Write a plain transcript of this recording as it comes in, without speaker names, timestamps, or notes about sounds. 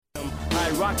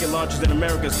like rocket launchers in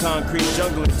America's concrete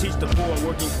jungle and teach the poor and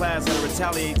working class how to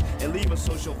retaliate and leave a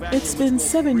social vacuum. It's been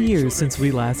 7 years since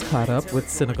we last caught up with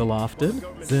Synnika Lofton.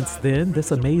 Since then,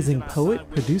 this amazing poet,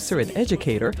 producer, and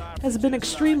educator has been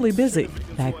extremely busy.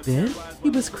 Back then, he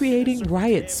was creating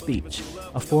riot speech,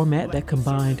 a format that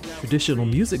combined traditional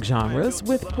music genres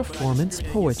with performance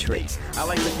poetry. I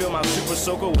like to fill my super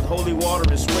soaker with holy water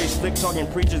and spray slick talking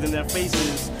preachers in their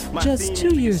faces. Just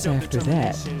 2 years after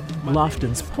that,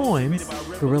 Lofton's poems,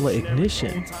 Guerrilla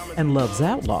Ignition and Love's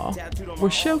Outlaw, were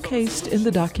showcased in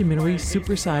the documentary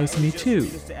Supersize Me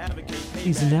Too.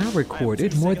 He's now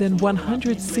recorded more than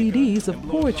 100 CDs of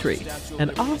poetry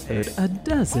and authored a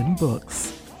dozen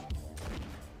books.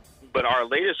 But our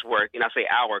latest work, and I say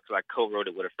our because I co-wrote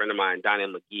it with a friend of mine, Donna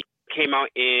McGee, came out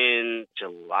in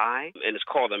July, and it's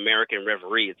called American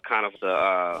Reverie. It's kind of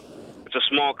it's a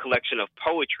small collection of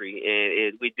poetry,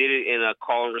 and we did it in a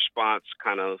call and response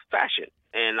kind of fashion.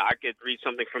 And I could read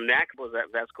something from that.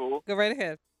 That's cool? Go right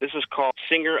ahead. This is called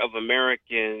Singer of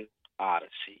American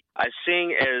Odyssey. I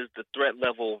sing as the threat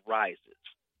level rises.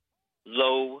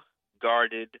 Low,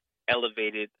 guarded,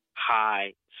 elevated,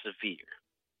 high, severe.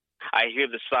 I hear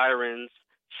the sirens,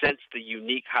 sense the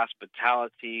unique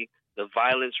hospitality, the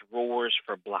violence roars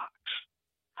for blocks.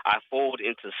 I fold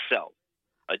into self,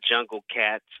 a jungle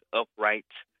cat, upright,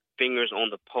 fingers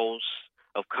on the pulse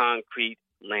of concrete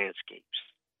landscapes.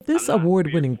 This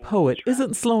award-winning poet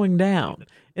isn't slowing down.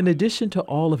 In addition to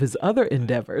all of his other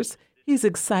endeavors, he's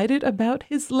excited about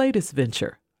his latest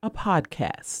venture, a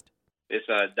podcast. It's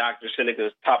Dr.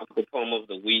 Synnika's topical poem of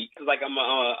the week. It's like I'm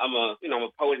a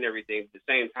poet and everything. At the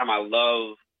same time, I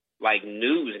love like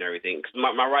news and everything because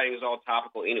my writing is all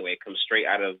topical anyway. It comes straight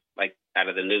out of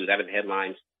the news, out of the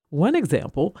headlines. One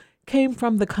example came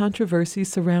from the controversy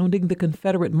surrounding the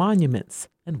Confederate monuments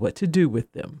and what to do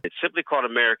with them. It's simply called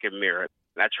American Mirror.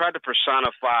 I tried to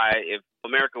personify if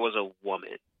America was a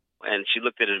woman and she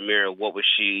looked at a mirror, what would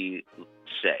she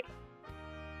say?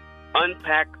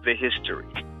 Unpack the history,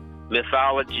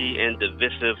 mythology, and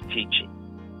divisive teaching,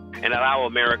 and allow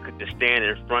America to stand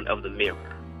in front of the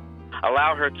mirror.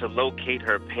 Allow her to locate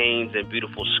her pains and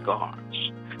beautiful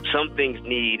scars. Some things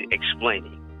need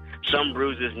explaining. Some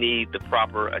bruises need the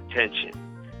proper attention.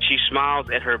 She smiles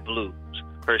at her blues,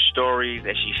 her stories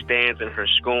as she stands in her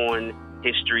scorn,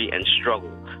 history, and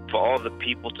struggle for all the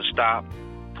people to stop,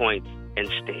 point, and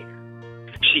stare.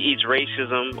 She eats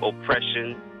racism,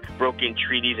 oppression, broken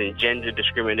treaties, and gender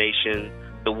discrimination.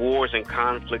 The wars and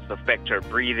conflicts affect her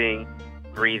breathing,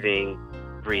 breathing,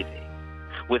 breathing.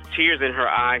 With tears in her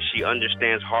eyes, she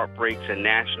understands heartbreaks and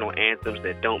national anthems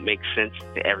that don't make sense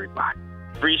to everybody.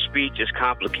 Free speech is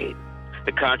complicated.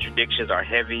 The contradictions are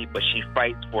heavy, but she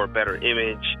fights for a better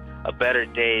image, a better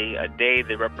day, a day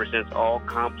that represents all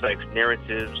complex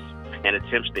narratives and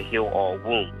attempts to heal all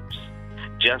wounds.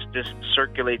 Justice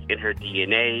circulates in her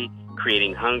DNA,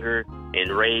 creating hunger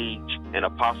and rage and a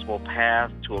possible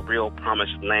path to a real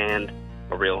promised land,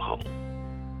 a real home.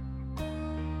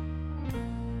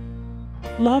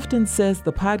 Lofton says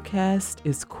the podcast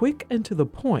is quick and to the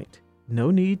point.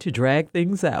 No need to drag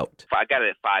things out. I got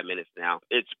it at 5 minutes now.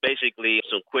 It's basically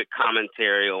some quick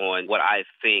commentary on what I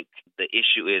think the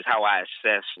issue is, how I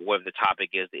assess what the topic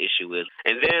is, the issue is.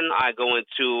 And then I go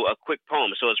into a quick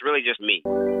poem. So it's really just me.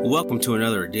 Welcome to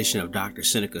another edition of Dr.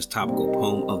 Synnika's Topical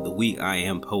Poem of the Week. I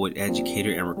am poet,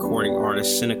 educator, and recording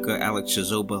artist Synnika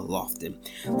Lofton.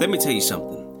 Let me tell you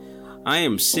something. I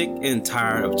am sick and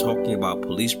tired of talking about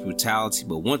police brutality,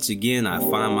 but once again, I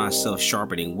find myself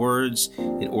sharpening words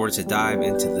in order to dive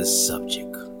into this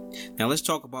subject. Now let's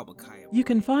talk about Micaiah. You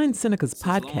can find Synnika's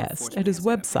podcast at his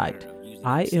website,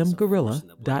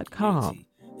 imguerrilla.com.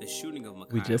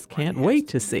 We just can't wait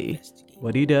to see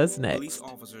what he does next.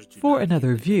 For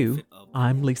Another View,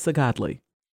 I'm Lisa Godley.